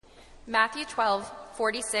Matthew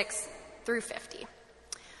 12:46 through 50.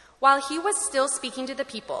 While he was still speaking to the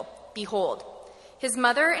people, behold, his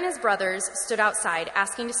mother and his brothers stood outside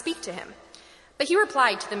asking to speak to him. But he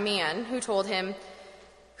replied to the man who told him,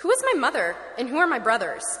 "Who is my mother and who are my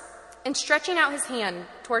brothers?" And stretching out his hand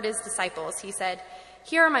toward his disciples, he said,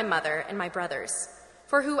 "Here are my mother and my brothers.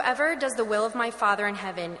 For whoever does the will of my Father in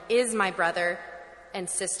heaven is my brother and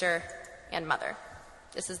sister and mother."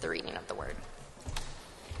 This is the reading of the word.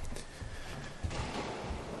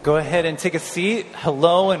 Go ahead and take a seat.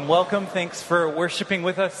 Hello and welcome. Thanks for worshiping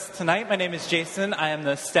with us tonight. My name is Jason. I am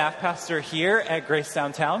the staff pastor here at Grace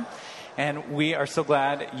Downtown, and we are so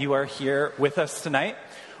glad you are here with us tonight.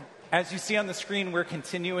 As you see on the screen, we're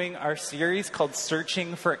continuing our series called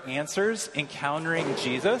Searching for Answers, Encountering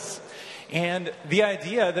Jesus. And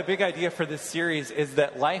the big idea for this series is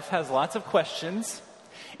that life has lots of questions,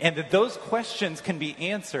 and that those questions can be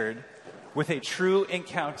answered with a true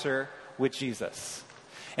encounter with Jesus.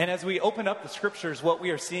 And as we open up the scriptures, what we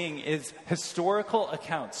are seeing is historical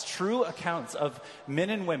accounts, true accounts of men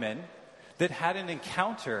and women that had an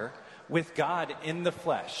encounter with God in the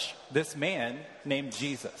flesh, this man named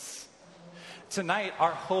Jesus. Tonight,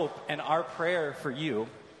 our hope and our prayer for you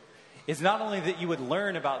is not only that you would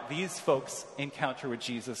learn about these folks' encounter with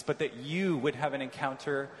Jesus, but that you would have an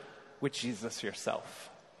encounter with Jesus yourself.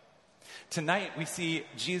 Tonight, we see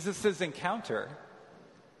Jesus' encounter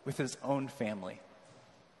with his own family.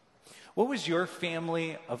 What was your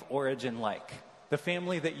family of origin like? The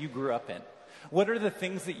family that you grew up in? What are the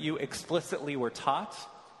things that you explicitly were taught?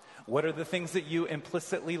 What are the things that you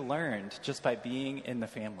implicitly learned just by being in the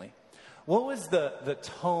family? What was the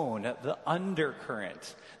tone, the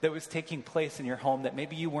undercurrent that was taking place in your home that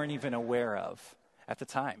maybe you weren't even aware of at the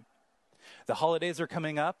time? The holidays are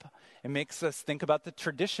coming up. It makes us think about the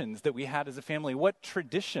traditions that we had as a family. What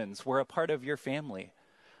traditions were a part of your family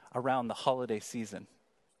around the holiday season?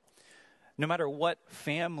 No matter what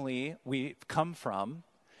family we come from,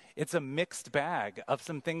 it's a mixed bag of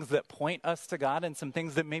some things that point us to God and some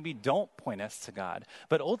things that maybe don't point us to God.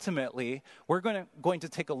 But ultimately, we're going to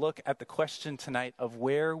take a look at the question tonight of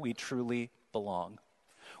where we truly belong.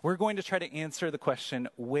 We're going to try to answer the question,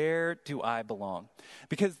 where do I belong?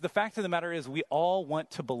 Because the fact of the matter is we all want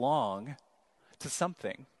to belong to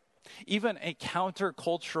something. Even a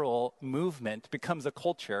countercultural movement becomes a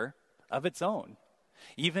culture of its own.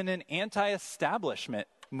 Even an anti-establishment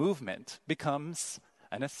movement becomes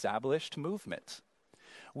an established movement.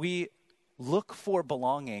 We look for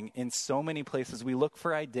belonging in so many places. We look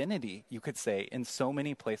for identity, you could say, in so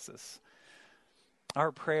many places.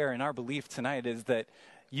 Our prayer and our belief tonight is that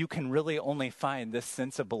you can really only find this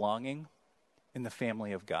sense of belonging in the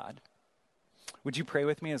family of God. Would you pray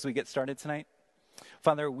with me as we get started tonight?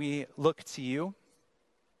 Father, we look to you.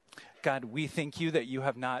 God, we thank you that you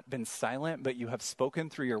have not been silent, but you have spoken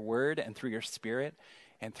through your word and through your spirit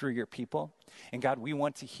and through your people. And God, we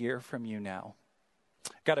want to hear from you now.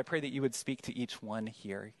 God, I pray that you would speak to each one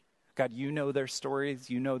here. God, you know their stories,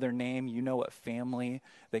 you know their name, you know what family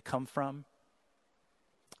they come from.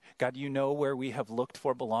 God, you know where we have looked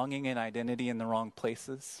for belonging and identity in the wrong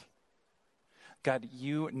places. God,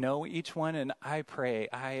 you know each one, and I pray,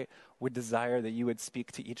 I would desire that you would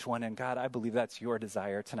speak to each one. And God, I believe that's your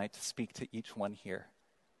desire tonight, to speak to each one here.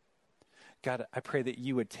 God, I pray that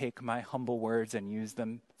you would take my humble words and use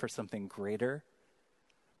them for something greater.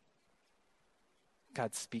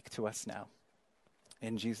 God, speak to us now.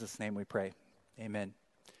 In Jesus' name we pray. Amen.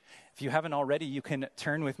 If you haven't already, you can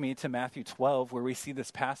turn with me to Matthew 12, where we see this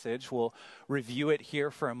passage. We'll review it here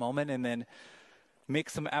for a moment and then make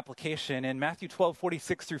some application. In Matthew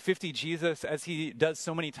 12:46 through 50, Jesus, as he does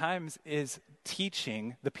so many times, is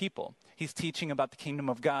teaching the people. He's teaching about the kingdom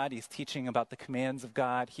of God. He's teaching about the commands of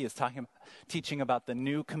God. He is teaching about the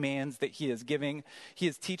new commands that he is giving. He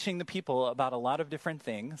is teaching the people about a lot of different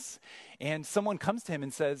things. And someone comes to him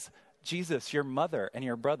and says, "Jesus, your mother and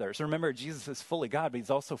your brothers." Remember, Jesus is fully God, but he's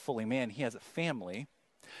also fully man. He has a family.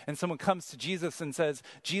 And someone comes to Jesus and says,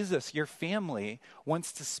 "Jesus, your family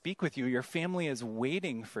wants to speak with you. Your family is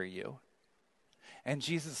waiting for you." And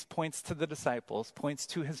Jesus points to the disciples, points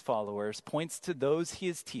to his followers, points to those he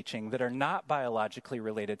is teaching that are not biologically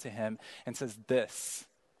related to him, and says, "This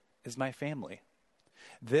is my family.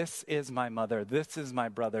 This is my mother. This is my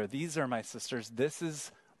brother. These are my sisters. This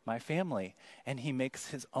is my family." And he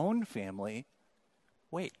makes his own family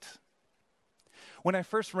wait. When I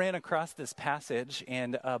first ran across this passage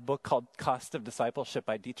and a book called Cost of Discipleship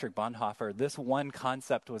by Dietrich Bonhoeffer, this one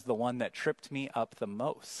concept was the one that tripped me up the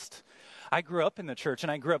most. I grew up in the church,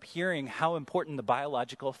 and I grew up hearing how important the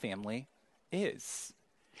biological family is.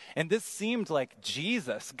 And this seemed like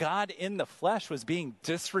Jesus, God in the flesh, was being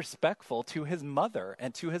disrespectful to his mother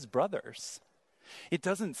and to his brothers. It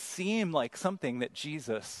doesn't seem like something that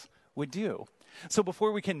Jesus would do. So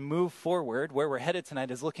before we can move forward, where we're headed tonight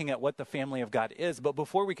is looking at what the family of God is. But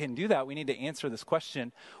before we can do that, we need to answer this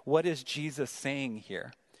question: what is Jesus saying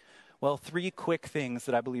here? Well, 3 quick things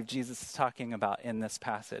that I believe Jesus is talking about in this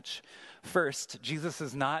passage. First, Jesus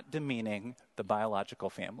is not demeaning the biological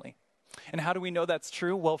family. And how do we know that's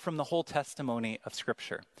true? Well, from the whole testimony of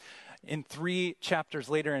Scripture. In 3 chapters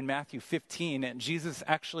later in Matthew 15, Jesus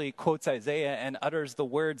actually quotes Isaiah and utters the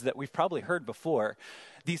words that we've probably heard before.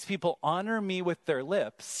 These people honor me with their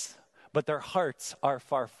lips, but their hearts are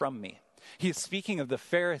far from me. He is speaking of the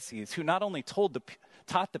Pharisees, who not only taught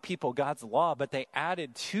the people God's law, but they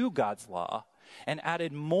added to God's law and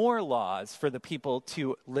added more laws for the people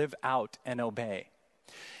to live out and obey.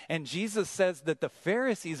 And Jesus says that the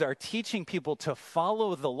Pharisees are teaching people to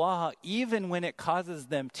follow the law even when it causes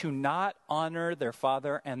them to not honor their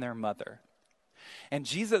father and their mother. And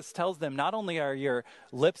Jesus tells them, not only are your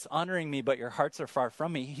lips honoring me, but your hearts are far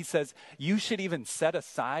from me. He says, you should even set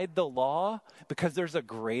aside the law because there's a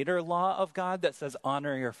greater law of God that says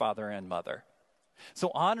honor your father and mother.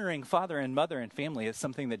 So honoring father and mother and family is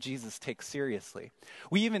something that Jesus takes seriously.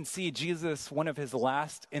 We even see Jesus, one of his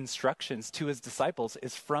last instructions to his disciples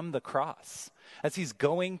is from the cross as he's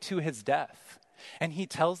going to his death. And he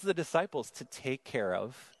tells the disciples to take care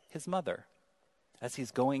of his mother as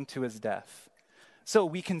he's going to his death. So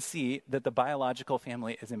we can see that the biological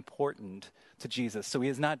family is important to Jesus. So he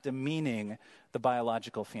is not demeaning the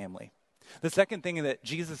biological family. The second thing that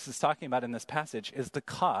Jesus is talking about in this passage is the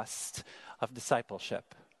cost of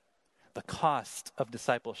discipleship. The cost of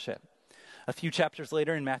discipleship. A few chapters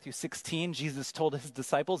later in Matthew 16, Jesus told his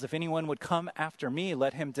disciples, if anyone would come after me,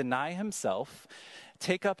 let him deny himself,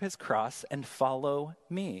 take up his cross, and follow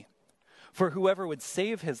me. For whoever would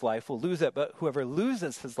save his life will lose it, but whoever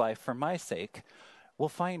loses his life for my sake will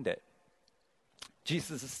find it.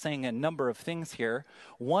 Jesus is saying a number of things here.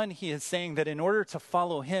 One, he is saying that in order to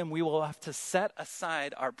follow him, we will have to set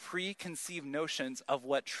aside our preconceived notions of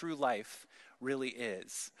what true life really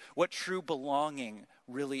is, what true belonging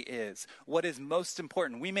really is, what is most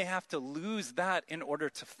important. We may have to lose that in order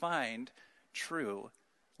to find true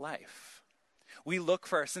life. We look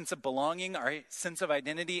for our sense of belonging, our sense of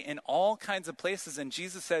identity in all kinds of places, and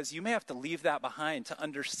Jesus says you may have to leave that behind to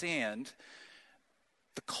understand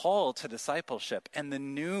the call to discipleship and the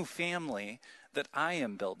new family that I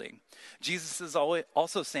am building. Jesus is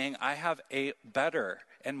also saying, I have a better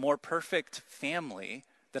and more perfect family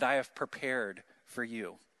that I have prepared for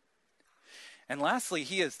you. And lastly,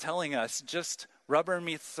 he is telling us, just rubber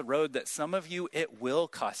meets the road, that some of you, it will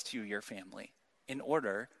cost you your family in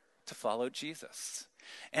order to follow Jesus.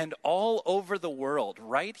 And all over the world,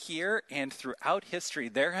 right here and throughout history,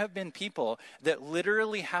 there have been people that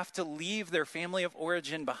literally have to leave their family of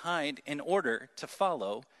origin behind in order to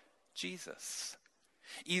follow Jesus.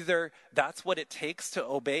 Either that's what it takes to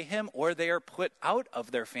obey him, or they are put out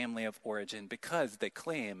of their family of origin because they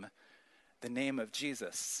claim the name of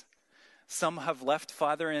Jesus. Some have left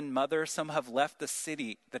father and mother. Some have left the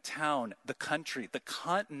city, the town, the country, the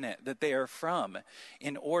continent that they are from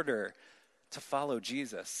in order to follow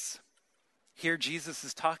Jesus. Here Jesus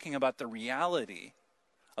is talking about the reality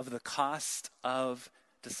of the cost of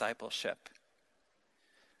discipleship.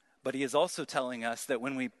 But he is also telling us that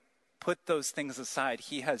when we put those things aside,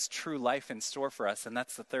 he has true life in store for us. And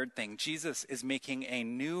that's the third thing. Jesus is making a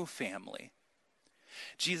new family.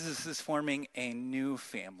 Jesus is forming a new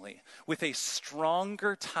family with a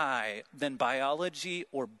stronger tie than biology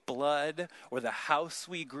or blood or the house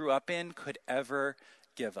we grew up in could ever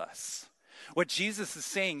give us. What Jesus is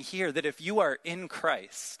saying here, that if you are in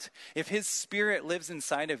Christ, if his Spirit lives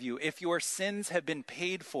inside of you, if your sins have been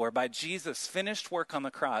paid for by Jesus' finished work on the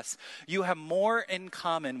cross, you have more in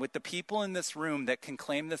common with the people in this room that can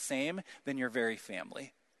claim the same than your very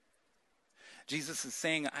family. Jesus is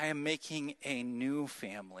saying, I am making a new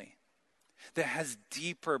family that has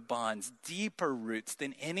deeper bonds, deeper roots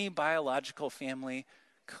than any biological family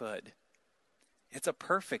could. It's a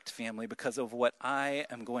perfect family because of what I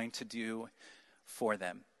am going to do for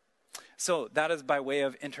them. So that is by way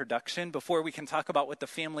of introduction. Before we can talk about what the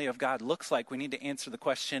family of God looks like, we need to answer the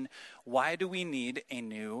question, why do we need a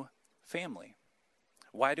new family?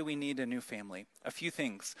 Why do we need a new family? A few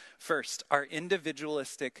things. First, our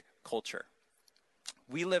individualistic culture.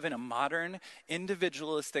 We live in a modern,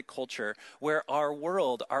 individualistic culture where our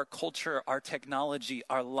world, our culture, our technology,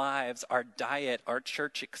 our lives, our diet, our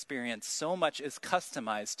church experience, so much is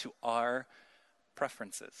customized to our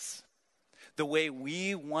preferences. The way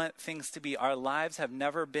we want things to be. Our lives have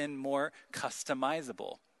never been more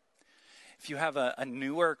customizable. If you have a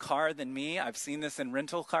newer car than me, I've seen this in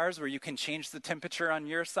rental cars where you can change the temperature on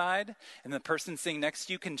your side and the person sitting next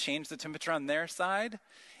to you can change the temperature on their side.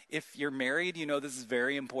 If you're married, you know this is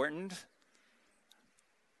very important.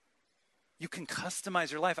 You can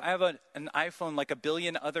customize your life. I have an iPhone like a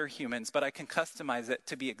billion other humans, but I can customize it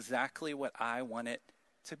to be exactly what I want it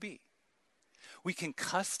to be. We can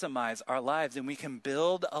customize our lives and we can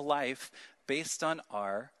build a life based on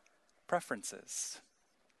our preferences.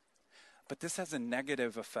 But this has a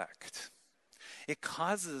negative effect. It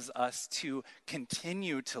causes us to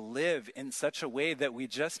continue to live in such a way that we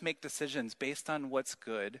just make decisions based on what's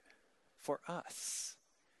good for us.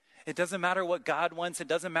 It doesn't matter what God wants. It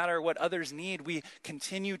doesn't matter what others need. We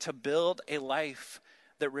continue to build a life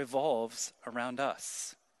that revolves around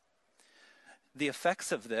us. The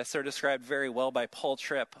effects of this are described very well by Paul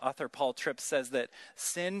Tripp. Author Paul Tripp says that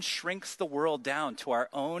sin shrinks the world down to our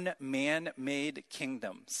own man-made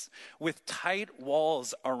kingdoms with tight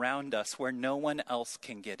walls around us where no one else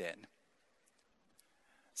can get in.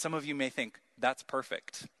 Some of you may think, that's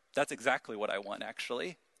perfect. That's exactly what I want,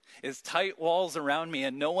 actually, is tight walls around me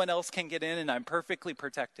and no one else can get in and I'm perfectly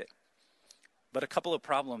protected. But a couple of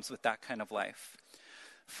problems with that kind of life.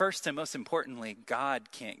 First and most importantly,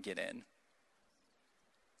 God can't get in.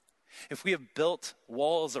 If we have built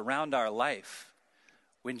walls around our life,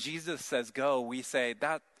 when Jesus says go, we say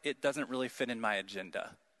that it doesn't really fit in my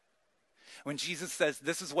agenda. When Jesus says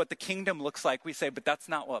this is what the kingdom looks like, we say, but that's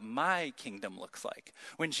not what my kingdom looks like.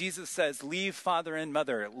 When Jesus says leave father and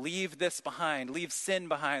mother, leave this behind, leave sin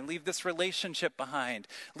behind, leave this relationship behind,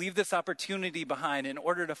 leave this opportunity behind in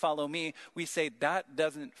order to follow me, we say that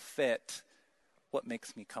doesn't fit what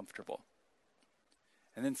makes me comfortable.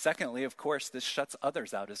 And then secondly, of course, this shuts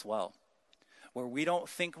others out as well. Where we don't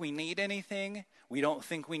think we need anything, we don't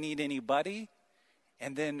think we need anybody,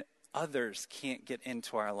 and then others can't get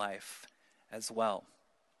into our life as well.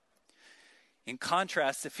 In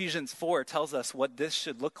contrast, Ephesians 4 tells us what this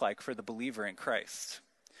should look like for the believer in Christ.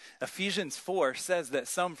 Ephesians 4 says that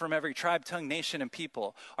some from every tribe, tongue, nation, and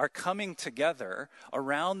people are coming together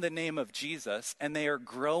around the name of Jesus, and they are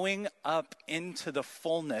growing up into the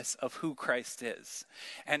fullness of who Christ is.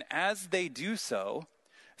 And as they do so,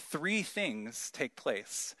 three things take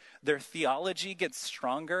place. Their theology gets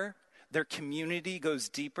stronger, their community goes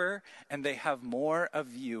deeper, and they have more of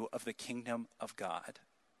view of the kingdom of God.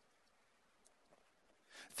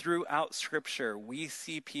 Throughout Scripture, we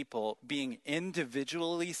see people being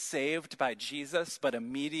individually saved by Jesus, but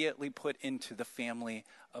immediately put into the family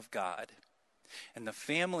of God. And the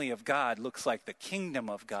family of God looks like the kingdom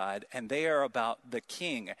of God, and they are about the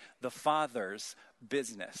King, the Father's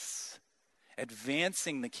business.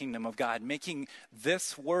 Advancing the kingdom of God, making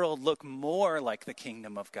this world look more like the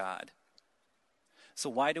kingdom of God. So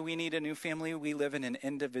why do we need a new family? We live in an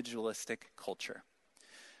individualistic culture.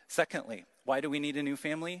 Secondly, why do we need a new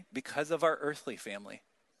family? Because of our earthly family.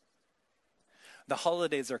 The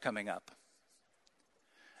holidays are coming up.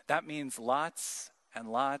 That means lots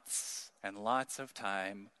and lots and lots of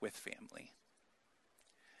time with family.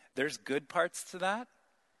 There's good parts to that,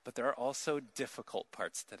 but there are also difficult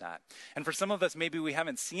parts to that. And for some of us, maybe we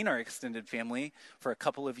haven't seen our extended family for a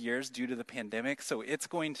couple of years due to the pandemic, so it's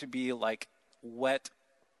going to be like wet,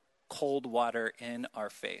 cold water in our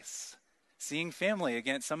face. Seeing family,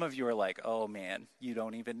 again, some of you are like, oh man, you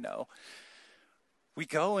don't even know. We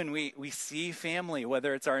go and we see family,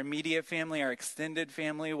 whether it's our immediate family, our extended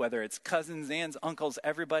family, whether it's cousins, aunts, uncles,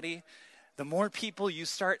 everybody. The more people you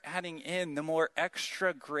start adding in, the more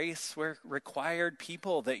extra grace required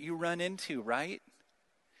people that you run into, right?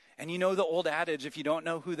 And you know the old adage, if you don't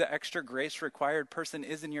know who the extra grace required person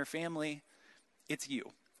is in your family, it's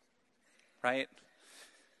you, right?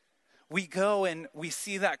 We go and we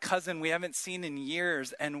see that cousin we haven't seen in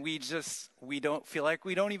years, and we don't feel like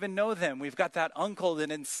we don't even know them. We've got that uncle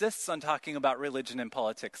that insists on talking about religion and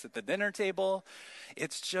politics at the dinner table.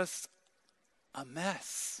 It's just a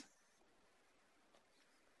mess.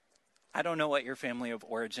 I don't know what your family of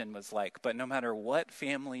origin was like, but no matter what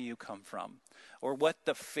family you come from, or what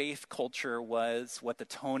the faith culture was, what the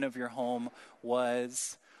tone of your home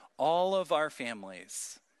was, all of our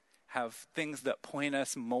families have things that point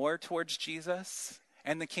us more towards Jesus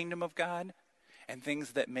and the kingdom of God, and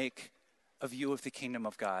things that make a view of the kingdom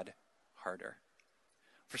of God harder.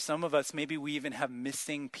 For some of us, maybe we even have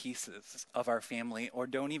missing pieces of our family or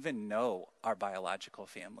don't even know our biological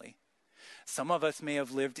family. Some of us may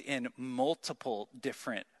have lived in multiple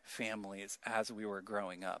different families as we were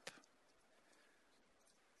growing up.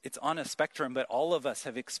 it's on a spectrum, but all of us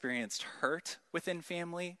have experienced hurt within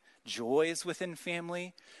family, joys within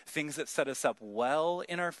family, things that set us up well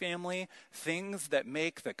in our family, things that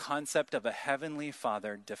make the concept of a heavenly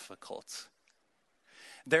Father difficult.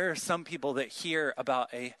 There are some people that hear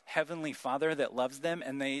about a heavenly Father that loves them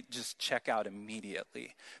and they just check out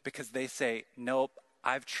immediately because they say, nope,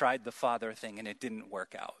 I've tried the Father thing and it didn't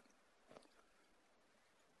work out.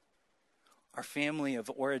 Our family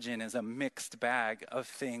of origin is a mixed bag of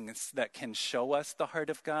things that can show us the heart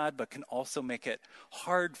of God, but can also make it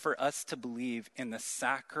hard for us to believe in the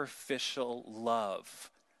sacrificial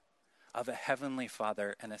love of a heavenly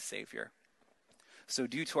Father and a Savior. So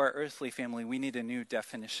due to our earthly family, we need a new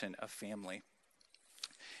definition of family.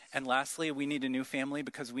 And lastly, we need a new family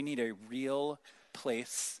because we need a real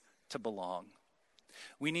place to belong.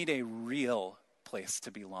 We need a real place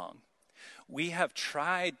to belong. We have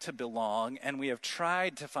tried to belong and we have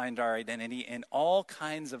tried to find our identity in all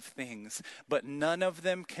kinds of things, but none of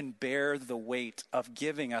them can bear the weight of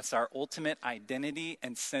giving us our ultimate identity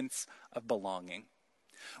and sense of belonging.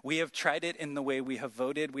 We have tried it in the way we have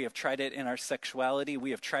voted. We have tried it in our sexuality.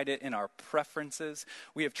 We have tried it in our preferences.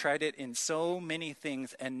 We have tried it in so many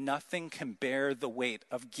things, and nothing can bear the weight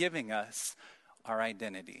of giving us our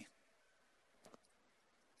identity.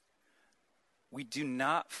 We do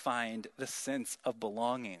not find the sense of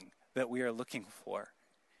belonging that we are looking for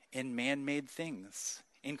in man-made things,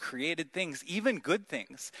 in created things, even good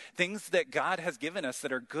things, things that God has given us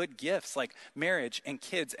that are good gifts like marriage and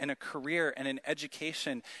kids and a career and an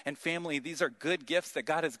education and family. These are good gifts that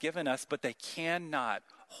God has given us, but they cannot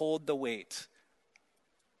hold the weight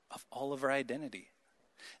of all of our identity.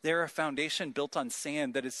 They're a foundation built on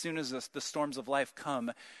sand that as soon as the storms of life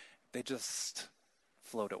come, they just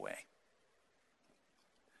float away.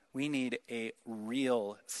 We need a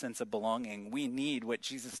real sense of belonging. We need what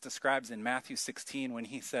Jesus describes in Matthew 16 when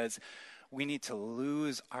he says, we need to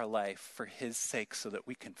lose our life for his sake so that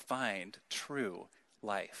we can find true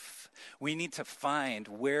life. We need to find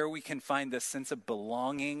where we can find this sense of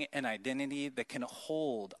belonging and identity that can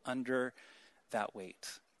hold under that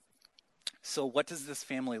weight. So what does this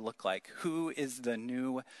family look like? Who is the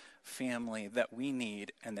new family that we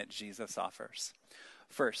need and that Jesus offers?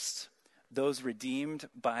 First, those redeemed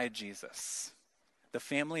by Jesus. The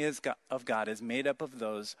family of God is made up of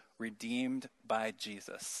those redeemed by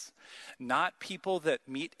Jesus. Not people that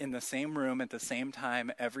meet in the same room at the same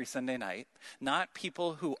time every Sunday night. Not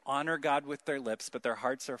people who honor God with their lips, but their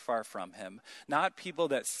hearts are far from him. Not people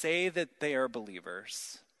that say that they are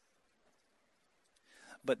believers.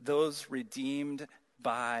 But those redeemed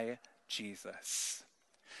by Jesus.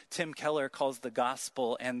 Tim Keller calls the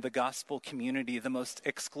gospel and the gospel community the most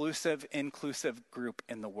exclusive, inclusive group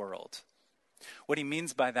in the world. What he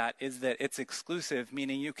means by that is that it's exclusive,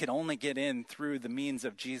 meaning you can only get in through the means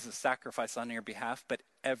of Jesus' sacrifice on your behalf, but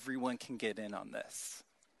everyone can get in on this.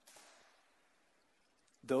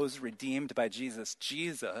 Those redeemed by Jesus.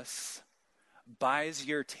 Jesus buys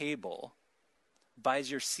your table,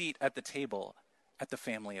 buys your seat at the table at the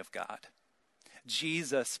family of God.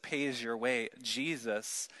 Jesus pays your way.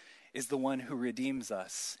 Jesus is the one who redeems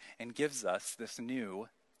us and gives us this new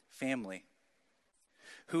family.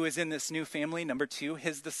 Who is in this new family? Number two,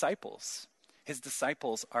 his disciples. His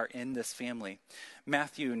disciples are in this family.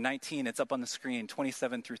 Matthew 19, it's up on the screen,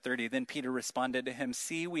 27 through 30. Then Peter responded to him,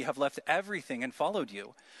 "See, we have left everything and followed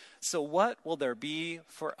you. So what will there be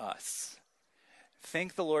for us?"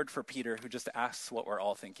 Thank the Lord for Peter, who just asks what we're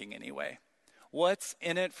all thinking anyway. What's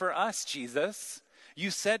in it for us, Jesus? You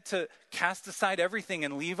said to cast aside everything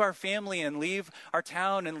and leave our family and leave our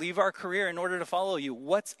town and leave our career in order to follow you.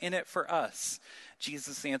 What's in it for us?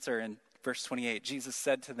 Jesus' answer in verse 28, Jesus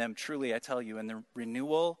said to them, "Truly I tell you, in the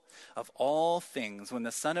renewal of all things, when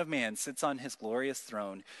the Son of Man sits on his glorious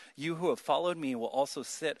throne, you who have followed me will also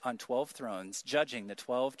sit on 12 thrones, judging the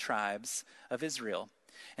 12 tribes of Israel.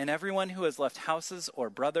 And everyone who has left houses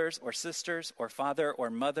or brothers or sisters or father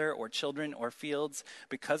or mother or children or fields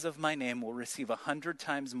because of my name will receive 100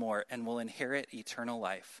 times more and will inherit eternal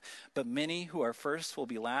life. But many who are first will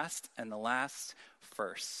be last, and the last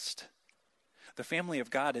first." The family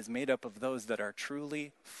of God is made up of those that are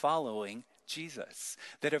truly following Jesus,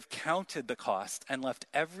 that have counted the cost and left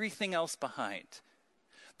everything else behind.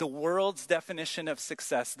 The world's definition of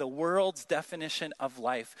success, the world's definition of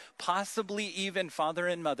life, possibly even father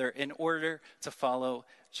and mother, in order to follow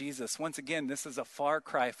Jesus. Once again, this is a far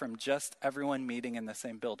cry from just everyone meeting in the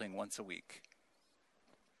same building once a week.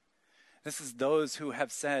 This is those who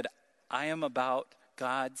have said, I am about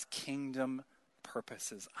God's kingdom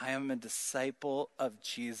purposes. I am a disciple of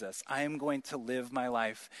Jesus. I am going to live my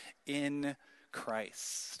life in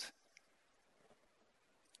Christ.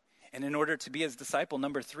 And in order to be his disciple,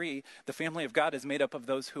 number 3, the family of God is made up of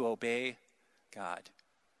those who obey God.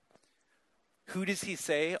 Who does he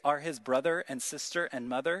say are his brother and sister and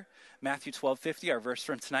mother? Matthew 12:50, our verse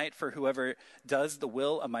from tonight, for whoever does the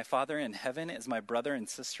will of my Father in heaven is my brother and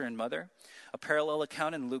sister and mother. A parallel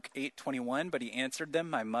account in Luke 8:21, but he answered them,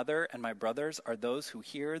 my mother and my brothers are those who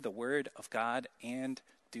hear the word of God and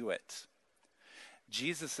do it.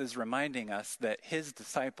 Jesus is reminding us that his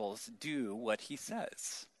disciples do what he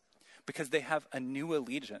says because they have a new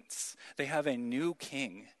allegiance. They have a new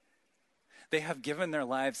king. They have given their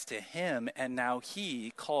lives to him, and now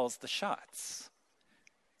he calls the shots.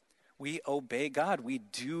 We obey God. We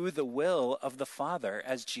do the will of the Father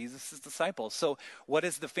as Jesus' disciples. So what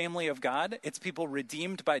is the family of God? It's people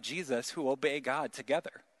redeemed by Jesus who obey God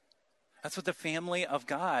together. That's what the family of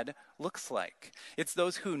God looks like. It's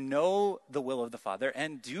those who know the will of the Father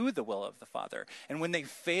and do the will of the Father. And when they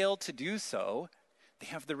fail to do so, they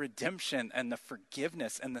have the redemption and the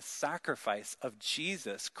forgiveness and the sacrifice of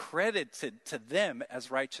Jesus credited to them as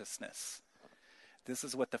righteousness. This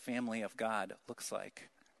is what the family of God looks like.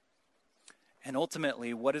 And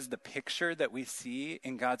ultimately, what is the picture that we see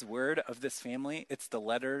in God's word of this family? It's the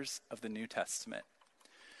letters of the New Testament.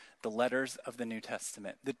 The letters of the New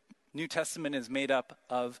Testament. The New Testament is made up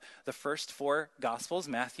of the first 4 Gospels,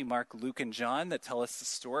 Matthew, Mark, Luke, and John, that tell us the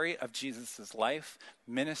story of Jesus' life,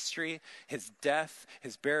 ministry, his death,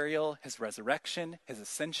 his burial, his resurrection, his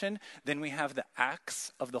ascension. Then we have the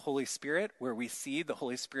Acts of the Holy Spirit, where we see the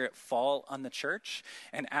Holy Spirit fall on the church.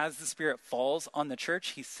 And as the Spirit falls on the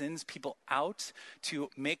church, he sends people out to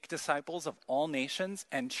make disciples of all nations,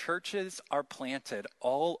 and churches are planted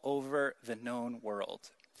all over the known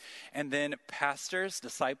world. And then pastors,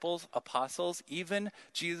 disciples, apostles, even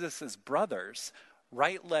Jesus' brothers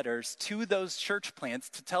write letters to those church plants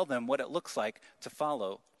to tell them what it looks like to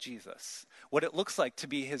follow Jesus, what it looks like to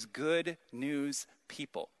be his good news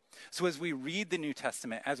people. So as we read the New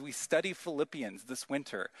Testament, as we study Philippians this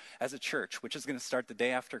winter as a church, which is going to start the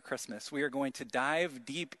day after Christmas, we are going to dive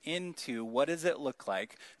deep into what does it look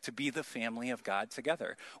like to be the family of God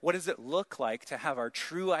together? What does it look like to have our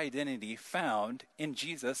true identity found in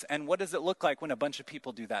Jesus? And what does it look like when a bunch of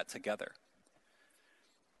people do that together?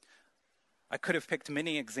 I could have picked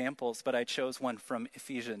many examples, but I chose one from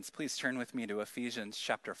Ephesians. Please turn with me to Ephesians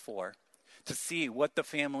chapter 4 to see what the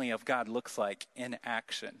family of God looks like in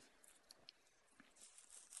action.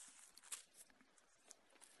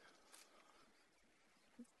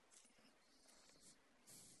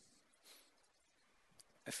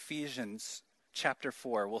 Ephesians chapter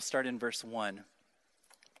 4, we'll start in verse 1.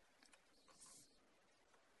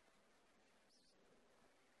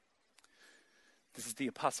 This is the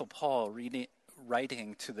Apostle Paul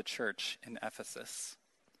writing to the church in Ephesus.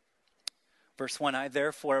 Verse 1, I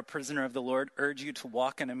therefore, a prisoner of the Lord, urge you to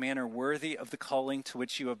walk in a manner worthy of the calling to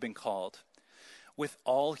which you have been called, with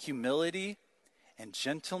all humility and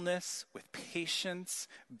gentleness, with patience,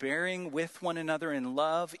 bearing with one another in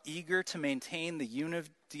love, eager to maintain the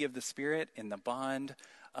unity of the Spirit in the bond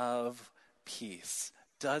of peace.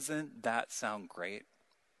 Doesn't that sound great?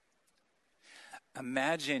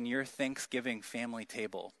 Imagine your Thanksgiving family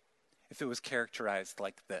table if it was characterized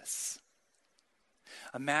like this.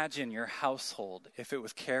 Imagine your household if it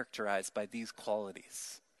was characterized by these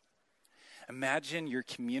qualities. Imagine your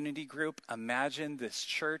community group. Imagine this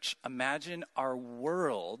church. Imagine our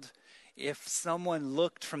world if someone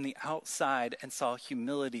looked from the outside and saw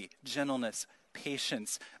humility, gentleness,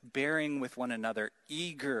 patience, bearing with one another,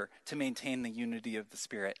 eager to maintain the unity of the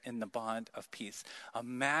Spirit in the bond of peace.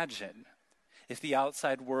 Imagine if the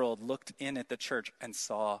outside world looked in at the church and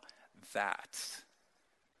saw that,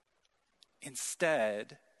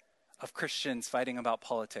 instead of Christians fighting about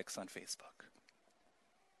politics on Facebook.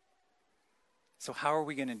 So how are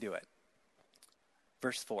we going to do it?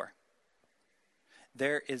 Verse 4.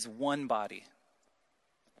 There is one body,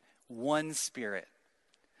 one Spirit,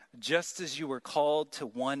 just as you were called to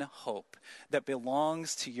one hope that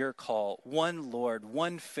belongs to your call, one Lord,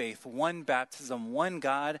 one faith, one baptism, one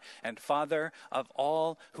God and Father of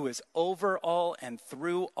all, who is over all and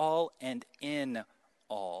through all and in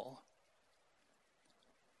all.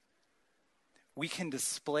 We can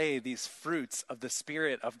display these fruits of the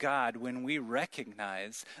Spirit of God when we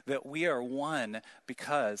recognize that we are one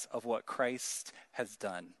because of what Christ has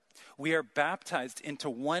done. We are baptized into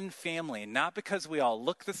one family, not because we all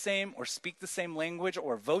look the same or speak the same language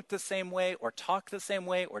or vote the same way or talk the same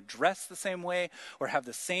way or dress the same way or have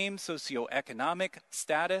the same socioeconomic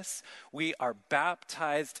status. We are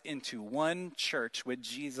baptized into one church with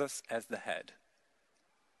Jesus as the head.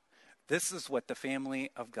 This is what the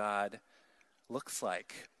family of God looks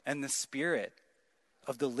like. And the Spirit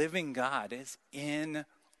of the living God is in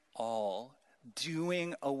all,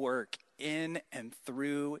 doing a work in and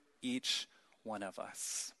through each one of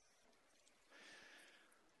us.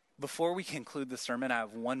 Before we conclude the sermon, I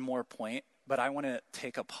have one more point, but I want to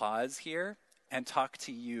take a pause here and talk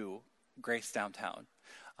to you, Grace Downtown.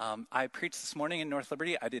 I preached this morning in North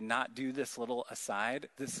Liberty. I did not do this little aside.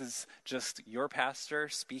 This is just your pastor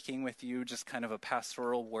speaking with you, just kind of a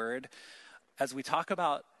pastoral word. As we talk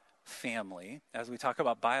about family, as we talk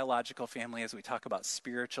about biological family, as we talk about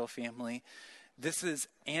spiritual family, this is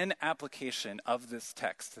an application of this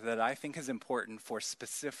text that I think is important for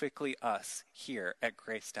specifically us here at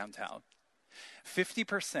Grace Downtown.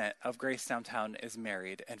 50% of Grace Downtown is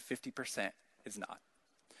married and 50% is not.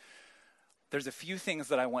 There's a few things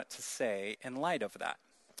that I want to say in light of that.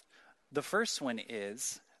 The first one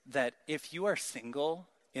is that if you are single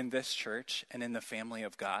in this church and in the family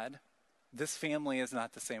of God, this family is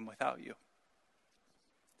not the same without you.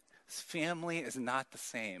 This family is not the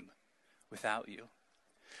same without you.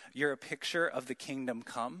 You're a picture of the kingdom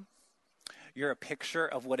come. You're a picture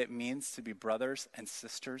of what it means to be brothers and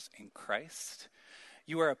sisters in Christ.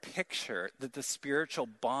 You are a picture that the spiritual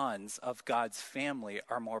bonds of God's family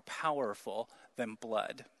are more powerful than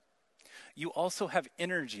blood. You also have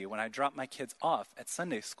energy when I drop my kids off at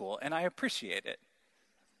Sunday school, and I appreciate it.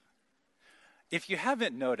 If you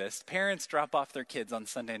haven't noticed, parents drop off their kids on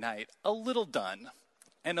Sunday night a little done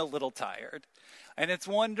and a little tired. And it's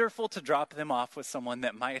wonderful to drop them off with someone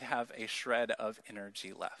that might have a shred of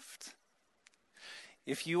energy left.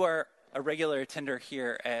 If you are a regular attender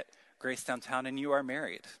here at Grace Downtown and you are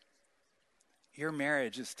married, your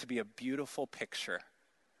marriage is to be a beautiful picture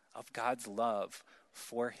of God's love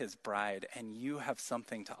for his bride, and you have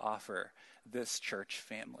something to offer this church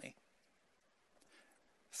family.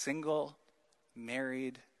 Single,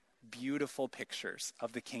 married, beautiful pictures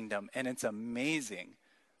of the kingdom, and it's amazing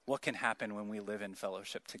what can happen when we live in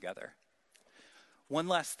fellowship together. One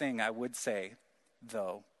last thing I would say,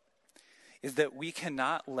 though, is that we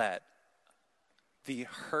cannot let the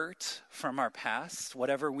hurt from our past,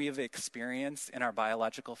 whatever we have experienced in our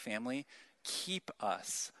biological family, keep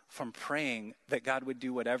us from praying that God would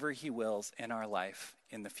do whatever he wills in our life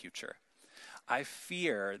in the future. I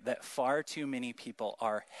fear that far too many people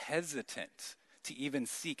are hesitant to even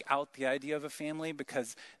seek out the idea of a family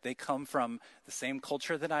because they come from the same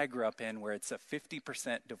culture that I grew up in, where it's a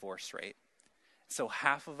 50% divorce rate. So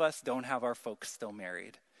half of us don't have our folks still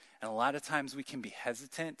married. And a lot of times we can be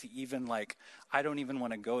hesitant to even I don't even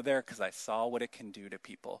want to go there because I saw what it can do to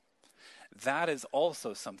people. That is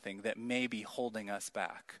also something that may be holding us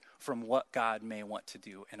back from what God may want to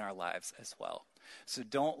do in our lives as well. So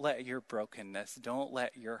don't let your brokenness, don't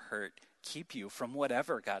let your hurt keep you from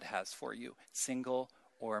whatever God has for you, single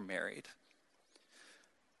or married.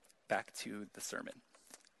 Back to the sermon.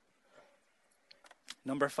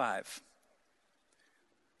 Number 5.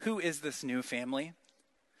 Who is this new family?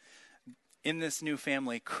 In this new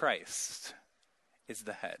family, Christ is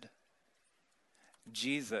the head.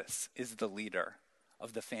 Jesus is the leader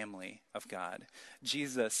of the family of God.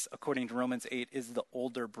 Jesus, according to Romans 8, is the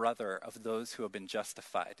older brother of those who have been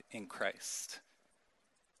justified in Christ.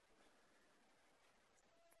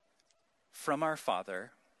 From our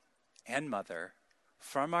father and mother,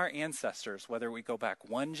 from our ancestors, whether we go back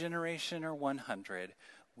 1 generation or 100,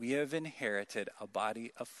 we have inherited a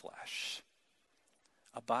body of flesh,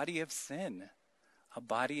 a body of sin, a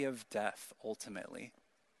body of death, ultimately.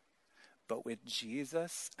 But with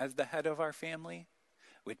Jesus as the head of our family,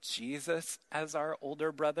 with Jesus as our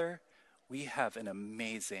older brother, we have an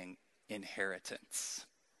amazing inheritance.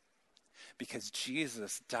 Because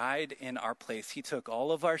Jesus died in our place. He took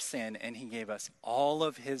all of our sin and he gave us all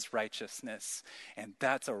of his righteousness. And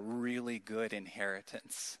that's a really good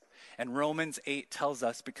inheritance. And Romans 8 tells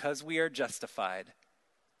us because we are justified,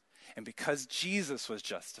 and because Jesus was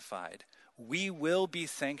justified, we will be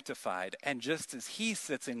sanctified. And just as he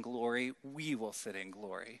sits in glory, we will sit in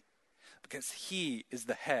glory. Because he is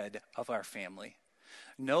the head of our family.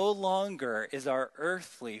 No longer is our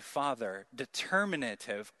earthly father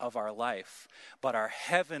determinative of our life, but our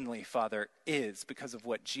heavenly Father is, because of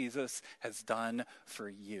what Jesus has done for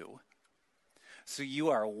you. So you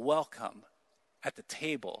are welcome at the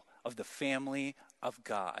table of the family of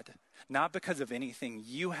God, not because of anything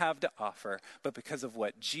you have to offer, but because of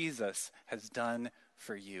what Jesus has done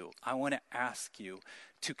for you. I want to ask you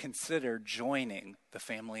to consider joining the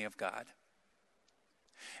family of God.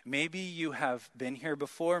 Maybe you have been here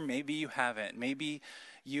before, maybe you haven't. Maybe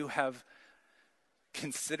you have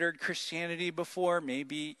considered Christianity before.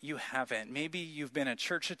 Maybe you haven't. Maybe you've been a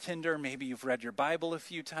church attender. Maybe you've read your Bible a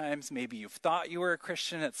few times. Maybe you've thought you were a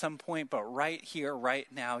Christian at some point, but right here, right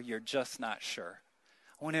now, you're just not sure.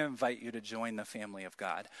 I want to invite you to join the family of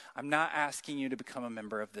God. I'm not asking you to become a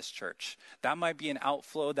member of this church. That might be an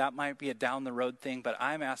outflow. That might be a down the road thing, but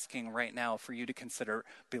I'm asking right now for you to consider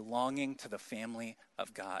belonging to the family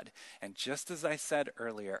of God. And just as I said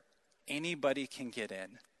earlier, anybody can get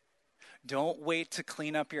in. Don't wait to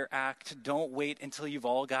clean up your act. Don't wait until you've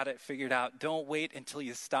all got it figured out. Don't wait until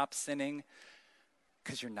you stop sinning,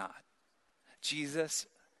 because you're not. Jesus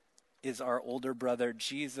is our older brother.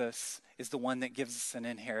 Jesus is the one that gives us an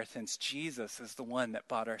inheritance. Jesus is the one that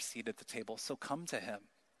bought our seat at the table. So come to him.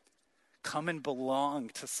 Come and belong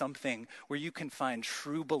to something where you can find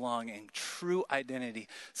true belonging, true identity,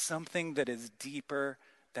 something that is deeper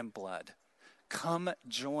than blood. Come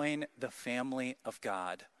join the family of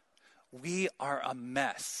God. We are a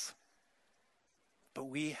mess, but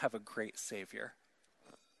we have a great Savior.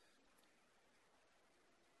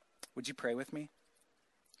 Would you pray with me?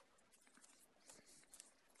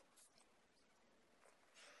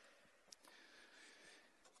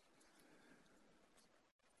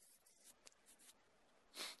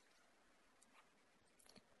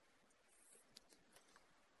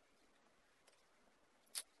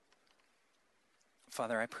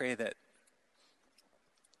 Father, I pray that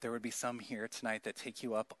there would be some here tonight that take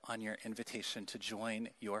you up on your invitation to join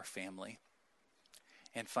your family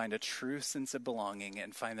and find a true sense of belonging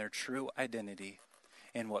and find their true identity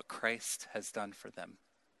in what Christ has done for them.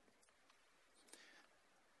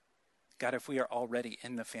 God, if we are already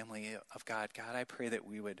in the family of God, God, I pray that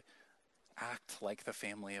we would act like the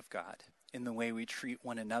family of God in the way we treat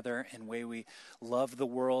one another, in the way we love the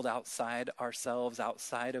world outside ourselves,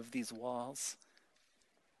 outside of these walls.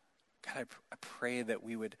 God, I pray that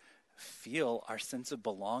we would feel our sense of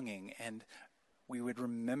belonging and we would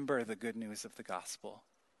remember the good news of the gospel.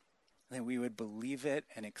 That we would believe it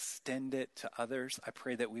and extend it to others. I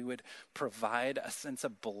pray that we would provide a sense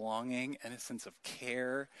of belonging and a sense of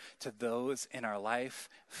care to those in our life,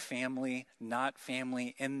 family, not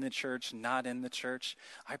family, in the church, not in the church.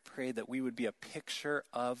 I pray that we would be a picture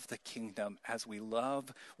of the kingdom as we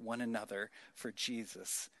love one another for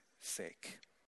Jesus' sake.